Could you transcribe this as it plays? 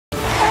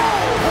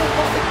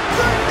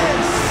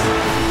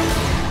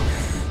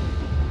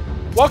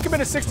Welcome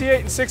into 68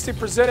 and 60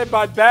 presented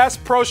by Bass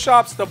Pro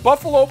Shops, the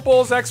Buffalo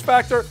Bulls X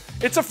Factor.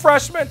 It's a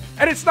freshman,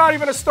 and it's not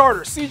even a starter.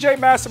 CJ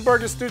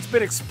Massenberg, this dude's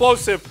been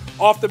explosive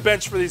off the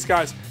bench for these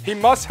guys. He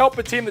must help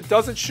a team that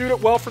doesn't shoot it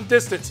well from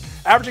distance,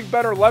 averaging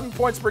better 11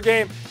 points per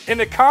game. In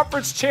the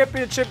conference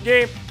championship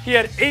game, he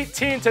had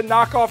 18 to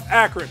knock off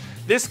Akron.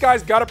 This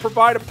guy's got to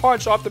provide a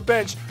punch off the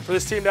bench for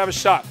this team to have a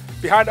shot.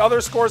 Behind other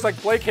scorers like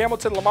Blake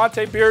Hamilton,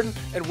 Lamonte Bearden,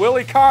 and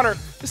Willie Connor,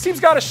 this team's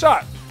got a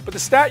shot. But the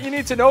stat you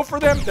need to know for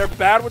them, they're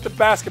bad with the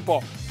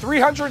basketball.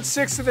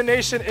 306th in the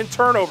nation in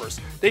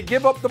turnovers. They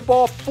give up the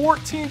ball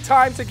 14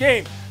 times a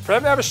game. For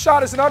them to have a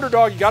shot as an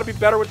underdog, you got to be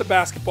better with the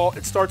basketball.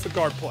 It starts with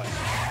guard play.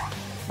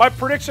 My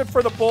prediction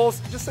for the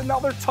Bulls, just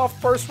another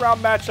tough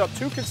first-round matchup.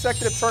 2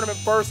 consecutive tournament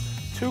firsts,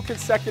 2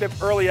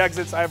 consecutive early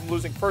exits. I have them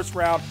losing first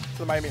round to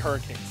the Miami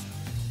Hurricanes.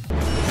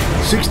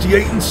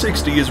 68 and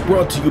 60 is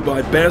brought to you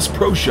by Bass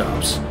Pro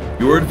Shops.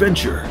 Your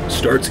adventure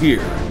starts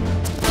here.